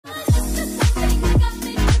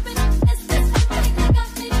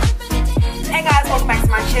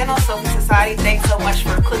channel, Sophie Society. Thanks so much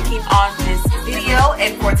for clicking on this video.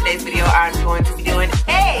 And for today's video, I'm going to be doing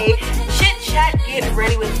a chit chat, get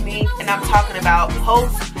ready with me, and I'm talking about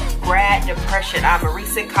post-grad depression. I'm a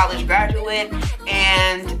recent college graduate,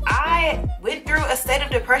 and I went through a state of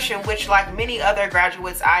depression, which, like many other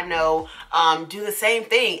graduates I know, do the same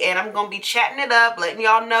thing. And I'm gonna be chatting it up, letting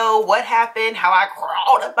y'all know what happened, how I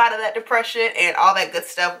crawled up out of that depression, and all that good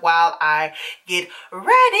stuff while I get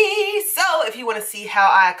ready. So if you want to see how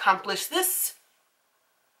I accomplished this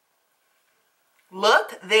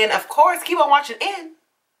look, then of course keep on watching. And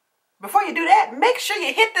before you do that, make sure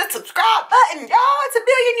you hit the subscribe button, y'all. It's a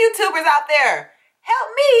billion YouTubers out there. Help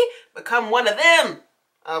me become one of them.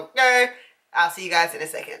 Okay, I'll see you guys in a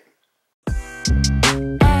second.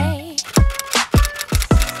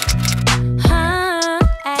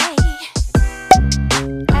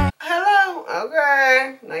 Hello.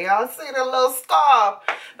 Okay, now y'all see the little scarf.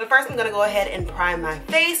 But first I'm gonna go ahead and prime my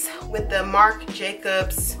face with the Marc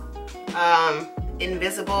Jacobs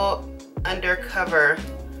Invisible Undercover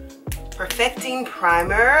Perfecting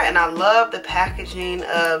Primer. And I love the packaging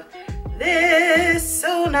of this,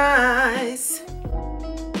 so nice.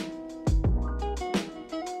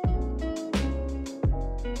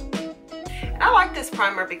 I like this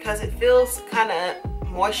primer because it feels kind of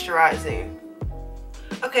moisturizing.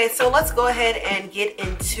 Okay, so let's go ahead and get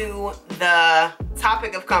into the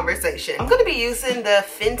topic of conversation. I'm gonna be using the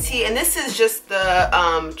Fenty, and this is just the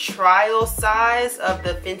trial size of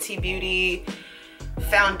the Fenty Beauty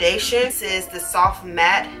foundation. This is the soft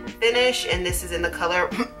matte finish, and this is in the color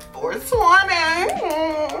 420.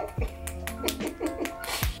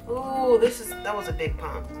 Ooh, that was a big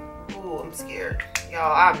pump. Ooh, I'm scared.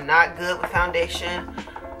 Y'all, I'm not good with foundation.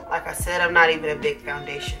 Like I said, I'm not even a big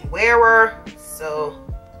foundation wearer, so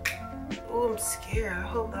ooh, I'm scared. I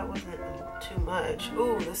hope that wasn't too much.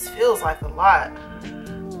 Ooh, this feels like a lot.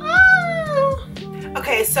 Ah.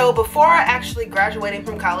 Okay, so before actually graduating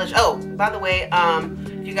from college, oh, by the way,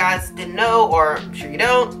 if you guys didn't know, or I'm sure you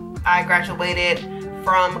don't, I graduated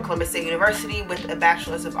from Columbus State University with a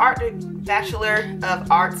Bachelor of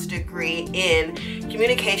Arts degree in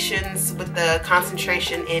communications with the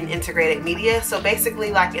concentration in integrated media. So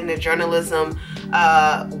basically like in the journalism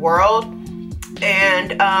world.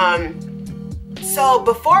 And so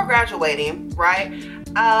before graduating, right,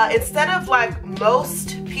 instead of like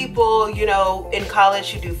most people, you know, in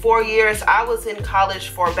college, you do 4 years, I was in college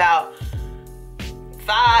for about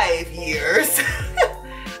 5 years.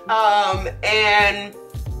 And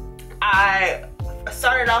I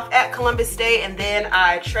started off at Columbus State, and then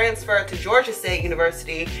I transferred to Georgia State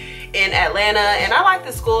University in Atlanta. And I liked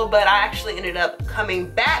the school, but I actually ended up coming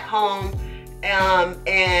back home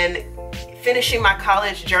and finishing my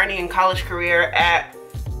college journey and college career at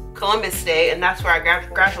Columbus State, and that's where I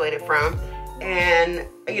graduated from. And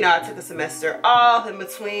you know, I took a semester off in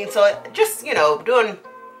between, so just, you know,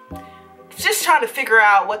 just trying to figure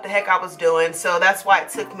out what the heck I was doing. So that's why it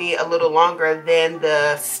took me a little longer than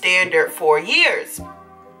the standard 4 years.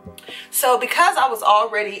 So because I was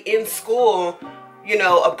already in school, you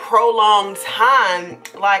know, a prolonged time,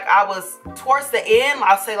 like I was towards the end,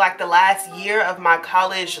 I'll say like the last year of my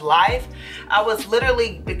college life, I was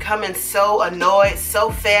literally becoming so annoyed, so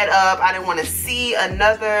fed up. I didn't want to see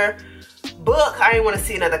another book. I didn't want to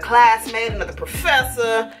see another classmate, another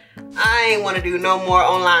professor. I ain't want to do no more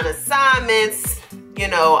online assignments. You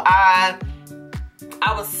know, I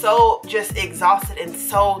was so just exhausted and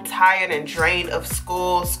so tired and drained of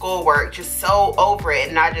schoolwork, just so over it.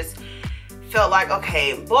 And I just felt like,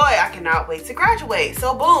 okay, boy, I cannot wait to graduate.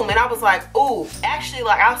 So boom, and I was like, ooh, actually,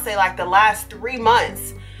 like I'll say like the last 3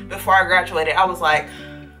 months before I graduated, I was like,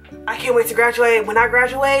 I can't wait to graduate. When I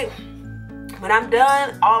graduate, when I'm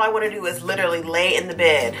done, all I want to do is literally lay in the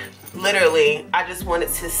bed. Literally, I just wanted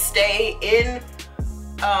to stay in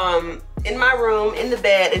my room, in the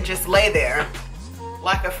bed, and just lay there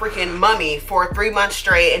like a freaking mummy for 3 months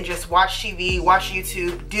straight and just watch TV, watch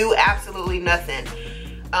YouTube, do absolutely nothing.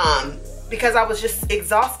 Because I was just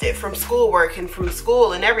exhausted from schoolwork and from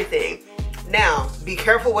school and everything. Now, be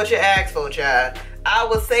careful what you ask for, child. I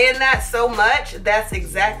was saying that so much, that's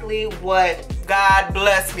exactly what God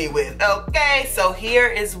blessed me with, okay? So here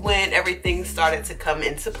is when everything started to come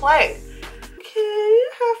into play. Okay,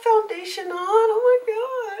 I have foundation on, oh my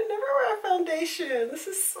God, I never wear foundation. This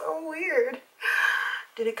is so weird.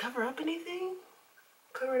 Did it cover up anything?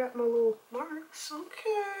 Covered up my little marks,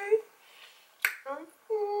 okay.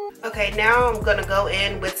 Okay, now I'm gonna go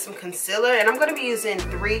in with some concealer, and I'm gonna be using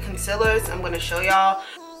 3 concealers. I'm gonna show y'all.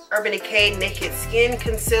 Urban Decay Naked Skin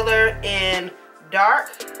Concealer in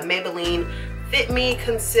dark, Maybelline Fit Me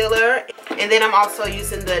concealer. And then I'm also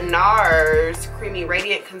using the NARS Creamy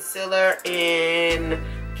Radiant Concealer in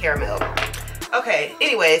Caramel. Okay,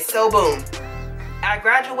 anyway, so boom. I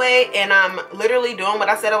graduate and I'm literally doing what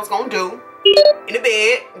I said I was gonna do. In the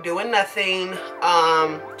bed, doing nothing,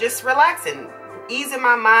 just relaxing. Easing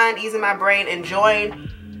my mind, easing my brain, enjoying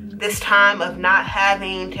this time of not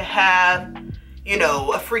having to have, you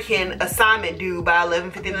know, a freaking assignment due by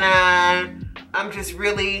 11:59. I'm just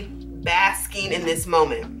really basking in this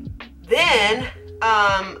moment. Then,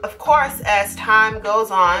 of course, as time goes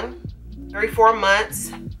on, 3-4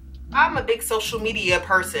 months, I'm a big social media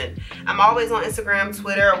person. I'm always on Instagram,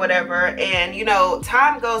 Twitter, or whatever. And, you know,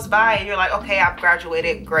 time goes by and you're like, okay, I've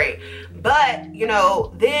graduated, great. But, you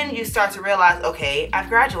know, then you start to realize, okay, I've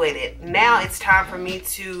graduated. Now it's time for me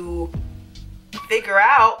to figure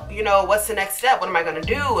out, you know, what's the next step? What am I gonna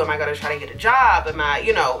do? Am I gonna try to get a job? Am I,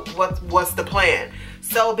 you know, what's the plan?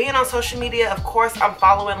 So being on social media, of course, I'm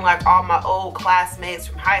following like all my old classmates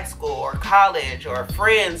from high school or college or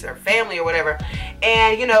friends or family or whatever.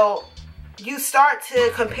 And, you know, you start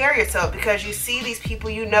to compare yourself because you see these people,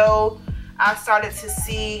 you know. I started to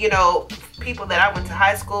see, you know, people that I went to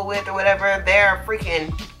high school with or whatever, they're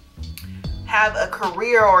freaking have a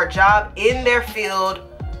career or a job in their field.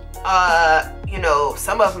 You know,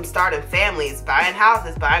 some of them starting families, buying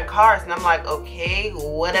houses, buying cars, and I'm like, okay,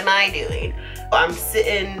 what am I doing? I'm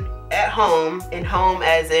sitting at home,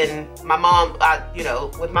 as in my mom, you know,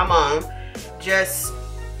 with my mom, just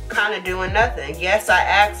kind of doing nothing. Yes, I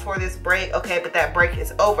asked for this break, okay, but that break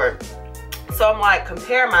is over. So I'm like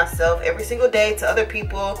comparing myself every single day to other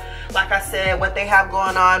people, like I said, what they have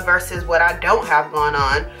going on versus what I don't have going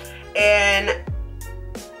on. And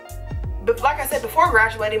but like I said, before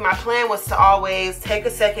graduating, my plan was to always take a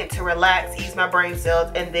second to relax, ease my brain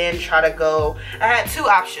cells, and then try to go. I had two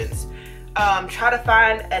options. Try to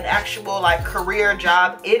find an actual like career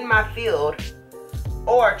job in my field,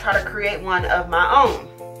 or try to create one of my own.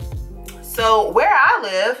 So where I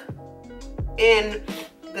live in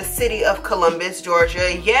the city of Columbus,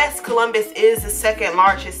 Georgia, yes, Columbus is the second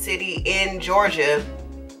largest city in Georgia,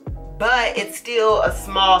 but it's still a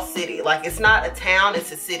small city. Like, it's not a town,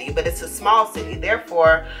 it's a city, but it's a small city.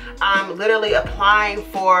 Therefore, I'm literally applying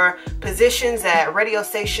for positions at radio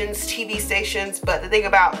stations, TV stations. But the thing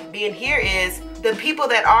about being here is the people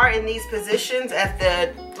that are in these positions at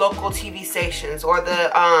the local TV stations or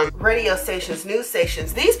the radio stations, news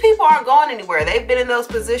stations, these people aren't going anywhere. They've been in those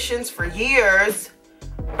positions for years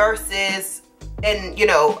versus in, you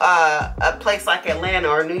know, a place like Atlanta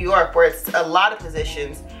or New York where it's a lot of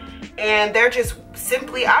positions. And they're just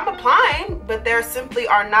simply, I'm applying, but there simply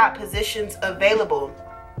are not positions available.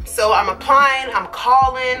 So I'm applying, I'm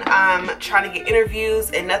calling, I'm trying to get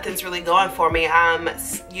interviews, and nothing's really going for me. I'm,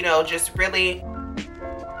 you know, just really,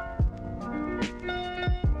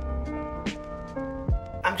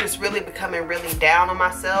 I'm just really becoming really down on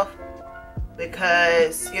myself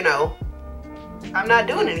because, you know, I'm not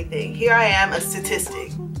doing anything. Here I am, a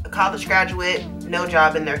statistic, a college graduate, no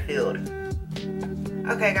job in their field.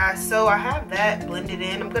 Okay guys, so I have that blended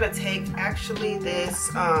in. I'm gonna take actually this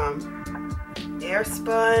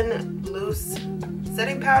Airspun loose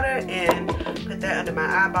setting powder and put that under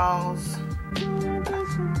my eyeballs.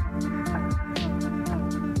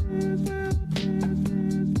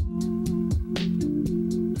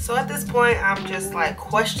 So at this point, I'm just like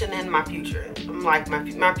questioning my future. I'm like,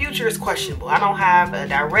 my future is questionable. I don't have a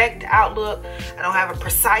direct outlook. I don't have a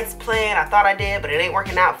precise plan. I thought I did, but it ain't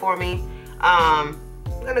working out for me.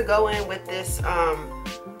 I'm gonna go in with this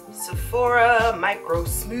Sephora Micro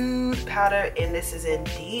Smooth powder, and this is in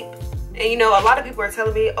Deep. And you know, a lot of people are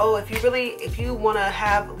telling me, oh, if you want to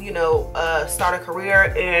have, you know, start a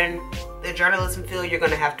career in the journalism field, you're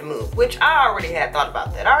gonna have to move, which I already had thought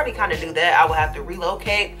about that. I already kind of knew that I would have to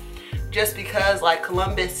relocate just because like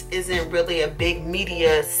Columbus isn't really a big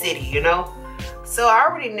media city, you know? So I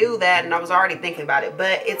already knew that and I was already thinking about it,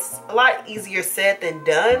 but it's a lot easier said than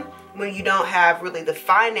done when you don't have really the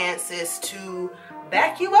finances to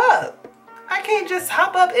back you up. I can't just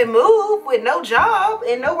hop up and move with no job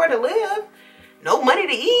and nowhere to live, no money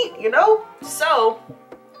to eat, you know? So,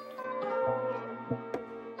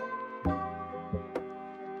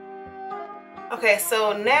 okay,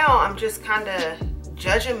 so now I'm just kind of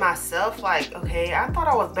judging myself like, okay, I thought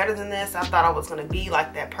I was better than this. I thought I was gonna be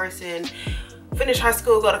like that person, finish high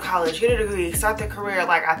school, go to college, get a degree, start their career.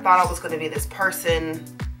 Like I thought I was gonna be this person,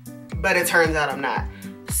 but it turns out I'm not.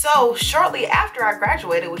 So shortly after I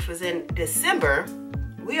graduated, which was in December,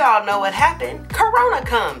 we all know what happened. Corona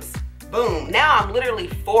comes. Boom. Now I'm literally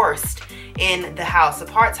forced in the house. The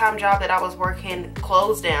part-time job that I was working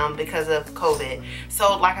closed down because of COVID.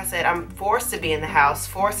 So like I said, I'm forced to be in the house,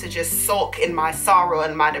 forced to just sulk in my sorrow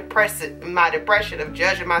and my depression of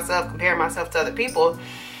judging myself, comparing myself to other people.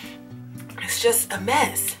 It's just a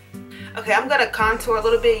mess. Okay, I'm gonna contour a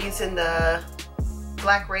little bit using the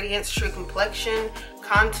Black Radiance True Complexion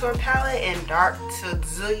contour palette in Dark to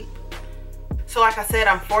Deep. So like I said,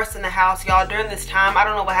 I'm forced in the house. Y'all, during this time, I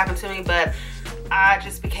don't know what happened to me, but I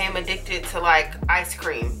just became addicted to like ice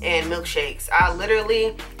cream and milkshakes. I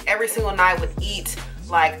literally every single night would eat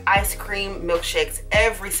like ice cream milkshakes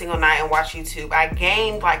every single night and watch YouTube. I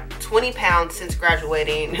gained like 20 pounds since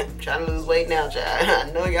graduating. I'm trying to lose weight now, child.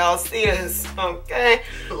 I know y'all see this, okay?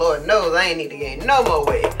 Lord knows I ain't need to gain no more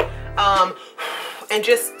weight. And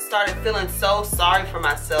just started feeling so sorry for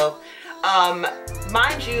myself.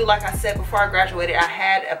 Mind you, like I said, before I graduated, I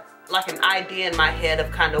had like an idea in my head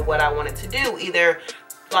of kind of what I wanted to do. Either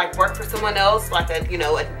like work for someone else, like a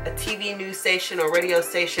TV news station or radio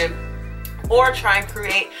station, or try and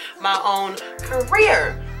create my own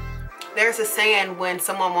career. There's a saying, when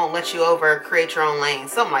someone won't let you over, create your own lane,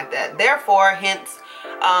 something like that. Therefore, hence,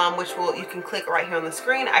 which you can click right here on the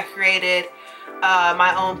screen, I created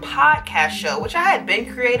my own podcast show, which I had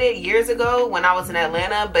been created years ago when I was in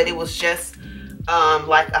Atlanta, but it was just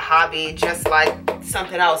like a hobby, just like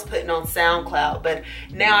something I was putting on SoundCloud. But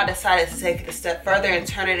now I decided to take it a step further and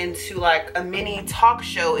turn it into like a mini talk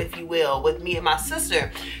show, if you will, with me and my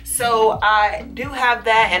sister. So I do have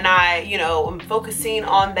that, and I'm focusing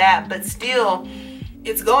on that, but still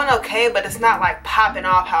it's going okay, but it's not like popping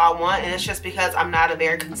off how I want. And it's just because I'm not a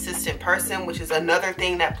very consistent person, which is another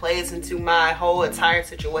thing that plays into my whole entire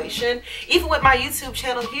situation. Even with my YouTube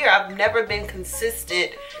channel here, I've never been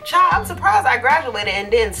consistent. Child, I'm surprised I graduated and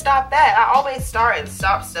didn't stop that. I always start and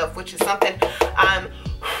stop stuff, which is something I'm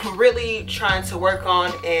really trying to work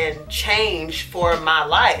on and change for my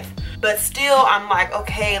life. But still, I'm like,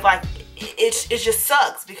 okay, like it just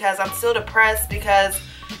sucks because I'm still depressed because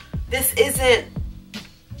this isn't,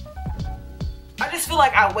 I just feel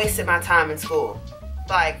like I wasted my time in school.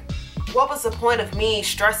 Like, what was the point of me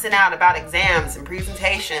stressing out about exams and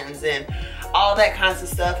presentations and all that kinds of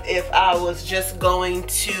stuff if I was just going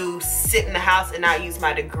to sit in the house and not use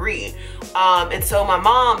my degree? And so my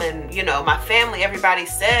mom and, my family, everybody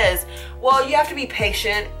says, well, you have to be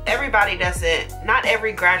patient. Everybody doesn't, not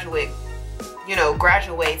every graduate,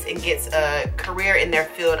 graduates and gets a career in their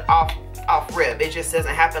field off rip. It just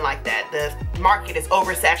doesn't happen like that. The market is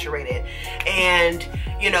oversaturated. And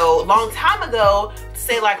long time ago,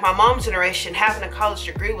 say like my mom's generation, having a college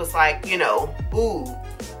degree was like, ooh,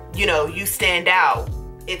 you stand out.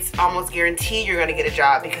 It's almost guaranteed you're gonna get a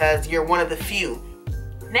job because you're one of the few.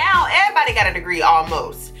 Now everybody got a degree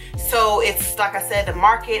almost. So it's like I said, the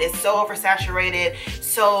market is so oversaturated.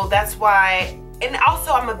 So that's why. And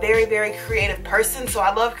also, I'm a very, very creative person, so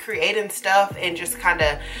I love creating stuff and just kind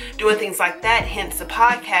of doing things like that, hence the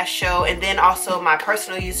podcast show, and then also my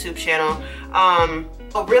personal YouTube channel.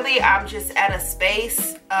 But really, I'm just at a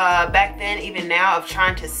space back then, even now, of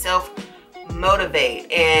trying to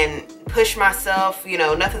self-motivate and push myself.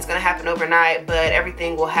 Nothing's gonna happen overnight, but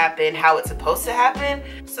everything will happen how it's supposed to happen.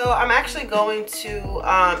 So I'm actually going to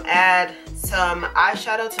add some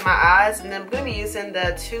eyeshadow to my eyes, and then I'm gonna be using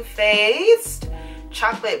the Too Faced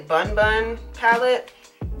Chocolate Bun Bun palette.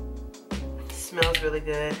 It smells really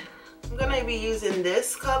good. I'm gonna be using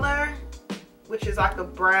this color, which is like a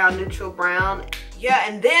brown, neutral brown. Yeah,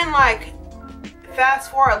 and then like fast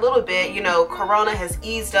forward a little bit, Corona has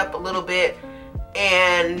eased up a little bit,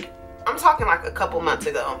 and I'm talking like a couple months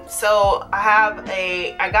ago. So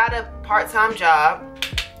I got a part-time job.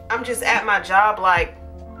 I'm just at my job like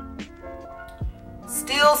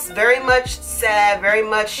still very much sad, very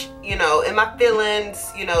much, in my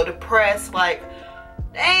feelings, depressed, like,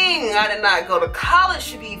 dang, I did not go to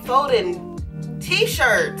college to be folding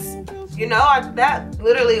t-shirts. That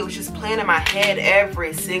literally was just playing in my head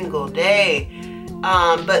every single day.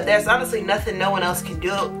 But there's honestly nothing no one else can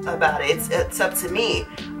do about it. It's up to me.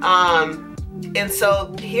 And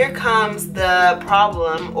so here comes the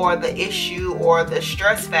problem or the issue or the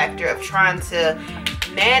stress factor of trying to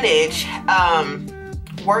manage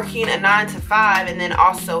working a 9 to 5 and then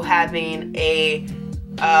also having a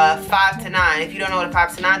 5 to 9. If you don't know what a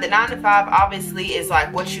 5 to 9, the 9 to 5 obviously is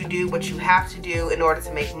like what you do, what you have to do in order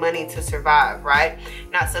to make money to survive, right?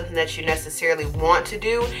 Not something that you necessarily want to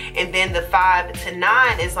do. And then the 5 to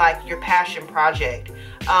 9 is like your passion project.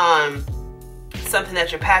 Something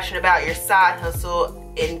that you're passionate about, your side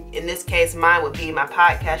hustle. In this case, mine would be my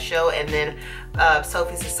podcast show, and then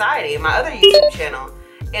Sophie Society, my other YouTube channel.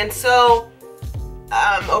 And so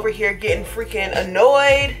I'm over here getting freaking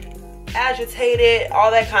annoyed agitated,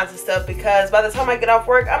 all that kinds of stuff, because by the time I get off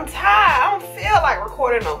work, I'm tired. I don't feel like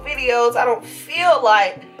recording no videos. I don't feel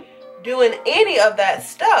like doing any of that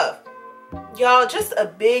stuff. Y'all, just a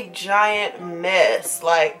big giant mess.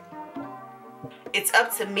 Like, it's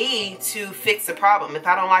up to me to fix the problem. If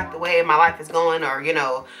I don't like the way my life is going, or you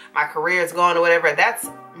know, my career is going or whatever, that's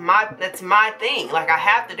my thing. Like, I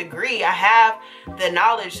have the degree, I have the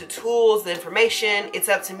knowledge, the tools, the information. It's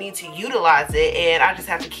up to me to utilize it, and I just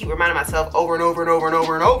have to keep reminding myself over and over and over and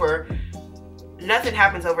over and over. Nothing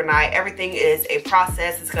happens overnight. Everything is a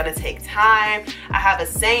process. It's gonna take time. I have a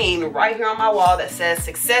saying right here on my wall that says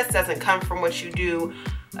success doesn't come from what you do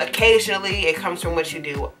occasionally, it comes from what you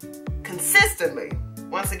do consistently.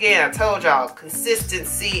 Once again, I told y'all,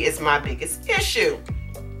 consistency is my biggest issue.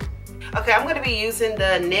 Okay, I'm gonna be using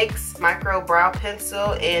the NYX Micro Brow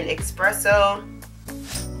Pencil in Espresso.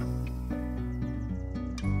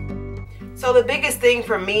 So the biggest thing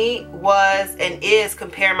for me was and is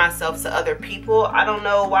comparing myself to other people. I don't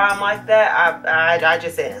know why I'm like that. I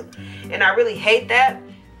just am. And I really hate that.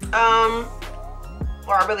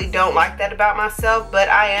 Or I really don't like that about myself, but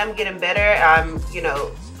I am getting better. I'm, you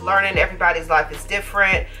know, learning everybody's life is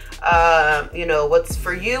different. You know, what's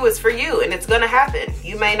for you is for you, and it's gonna happen.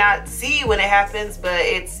 You may not see when it happens, but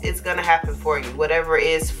it's gonna happen for you. Whatever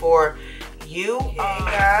is for you.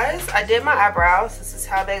 Guys, I did my eyebrows. This is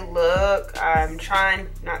how they look. I'm trying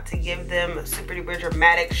not to give them a super duper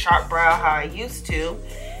dramatic sharp brow how I used to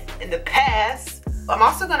in the past. I'm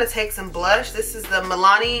also gonna take some blush. This is the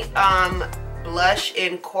Milani blush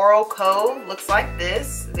in Coral Cove. Looks like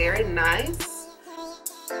this. Very nice.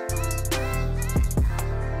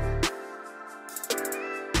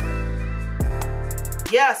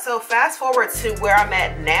 Yeah, so fast forward to where I'm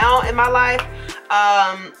at now in my life.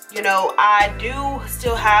 You know, I do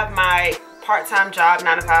still have my part-time job,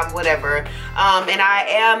 9 to 5, whatever. And I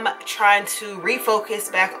am trying to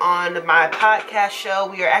refocus back on my podcast show.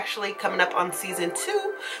 We are actually coming up on season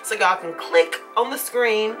 2, so y'all can click on the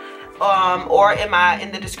screen or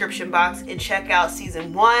in the description box and check out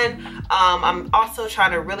season 1. I'm also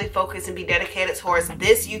trying to really focus and be dedicated towards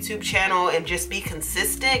this YouTube channel and just be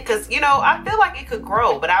consistent, because you know, I feel like it could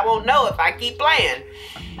grow, but I won't know if I keep playing.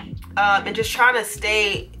 And just trying to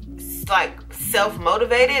stay like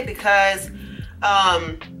self-motivated, because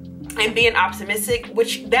and being optimistic,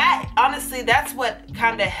 which that honestly, that's what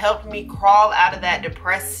kind of helped me crawl out of that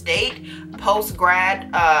depressed state post-grad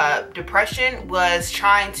depression, was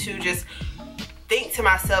trying to just think to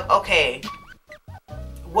myself, okay,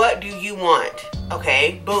 what do you want?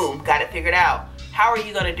 Okay, boom, got it figured out. How are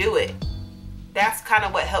you gonna do it? That's kind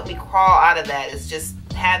of what helped me crawl out of that, is just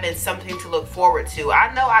having something to look forward to.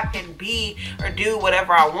 I know I can be or do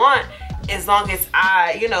whatever I want as long as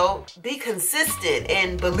I, you know, be consistent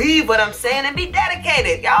and believe what I'm saying and be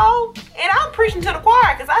dedicated, y'all. And I'm preaching to the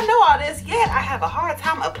choir because I know all this, yet I have a hard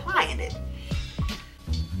time applying it.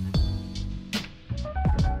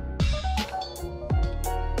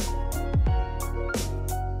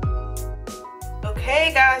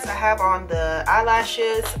 Okay guys, I have on the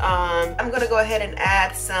eyelashes. I'm gonna go ahead and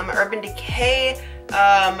add some Urban Decay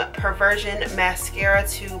Perversion mascara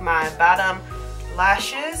to my bottom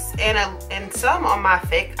lashes, and some on my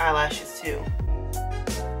fake eyelashes too.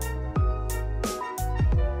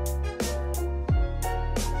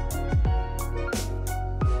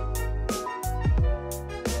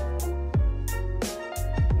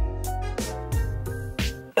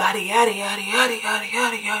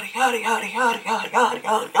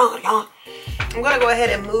 I'm gonna go ahead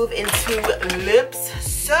and move into lips.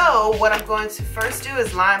 So what I'm going to first do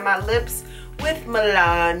is line my lips with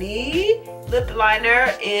Milani lip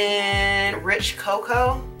liner in Rich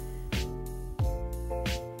Cocoa.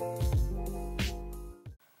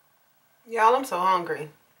 Y'all, I'm so hungry.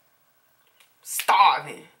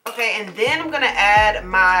 Starving. Okay, and then I'm gonna add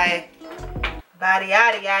my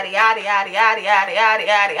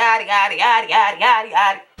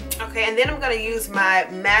Okay, and then I'm gonna use my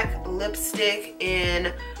MAC lipstick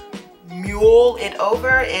in Mule It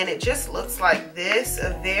Over, and it just looks like this.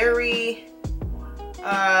 A very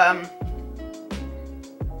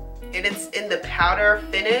and it's in the powder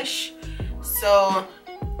finish. So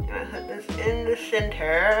I'm gonna put this in the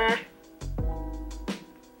center.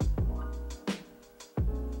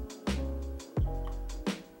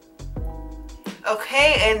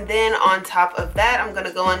 Okay, and then on top of that, I'm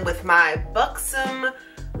gonna go in with my Buxom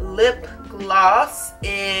lip gloss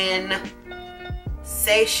in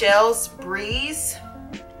Seychelles Breeze.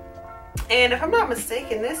 And if I'm not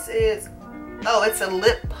mistaken, this is, oh, it's a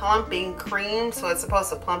lip plumping cream, so it's supposed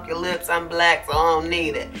to plump your lips. I'm black, so I don't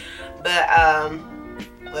need it. But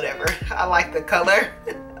whatever, I like the color.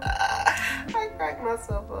 crack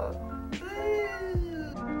myself up.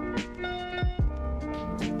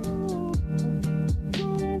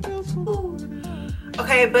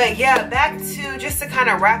 Okay, but yeah, back to just to kind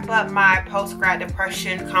of wrap up my post-grad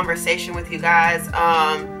depression conversation with you guys.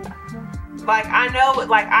 Like, I know,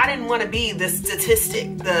 like, I didn't want to be the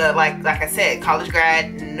statistic, the like I said, college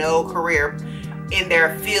grad, no career in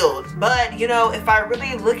their field. But you know, if I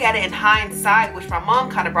really look at it in hindsight, which my mom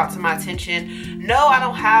kind of brought to my attention, no, I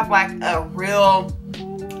don't have like a real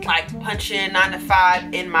like punching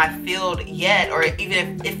 9-to-5 in my field yet, or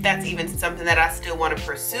even if that's even something that I still want to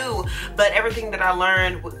pursue. But everything that I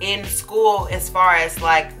learned in school as far as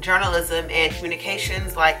like journalism and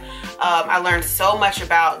communications, like I learned so much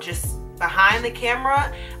about just behind the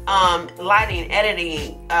camera, lighting,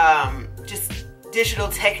 editing, just digital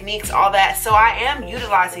techniques, all that. So I am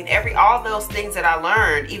utilizing all those things that I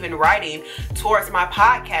learned, even writing, towards my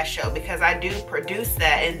podcast show, because I do produce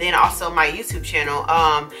that, and then also my YouTube channel.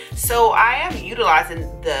 So I am utilizing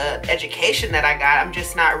the education that I got. I'm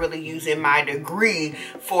just not really using my degree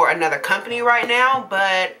for another company right now.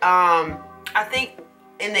 But I think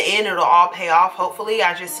in the end, it'll all pay off, hopefully.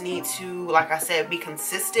 I just need to, like I said, be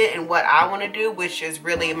consistent in what I want to do, which is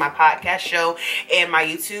really my podcast show and my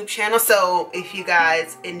YouTube channel. So if you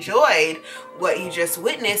guys enjoyed what you just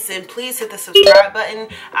witnessed, then please hit the subscribe button.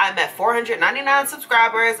 I'm at 499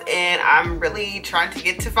 subscribers, and I'm really trying to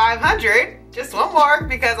get to 500. Just one more,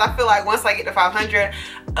 because I feel like once I get to 500,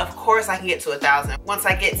 of course I can get to 1,000. Once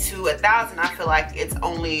I get to 1,000, I feel like it's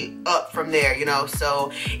only up from there, you know.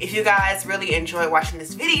 So if you guys really enjoy watching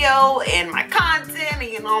this video and my content, and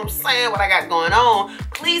you know what I'm saying, what I got going on,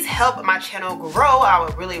 please help my channel grow. I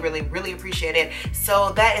would really, really, really appreciate it.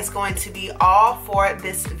 So that is going to be all for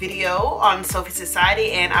this video on Sophie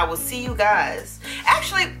Society, and I will see you guys.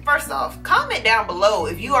 Actually, first off, comment down below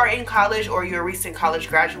if you are in college or you're a recent college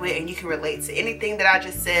graduate and you can relate to anything that I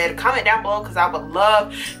just said. Comment down below, because I would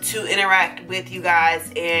love to interact with you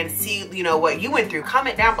guys and see, you know, what you went through.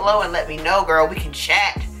 Comment down below and let me know, girl. We can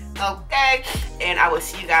chat, okay? And I will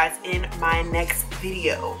see you guys in my next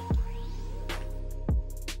video.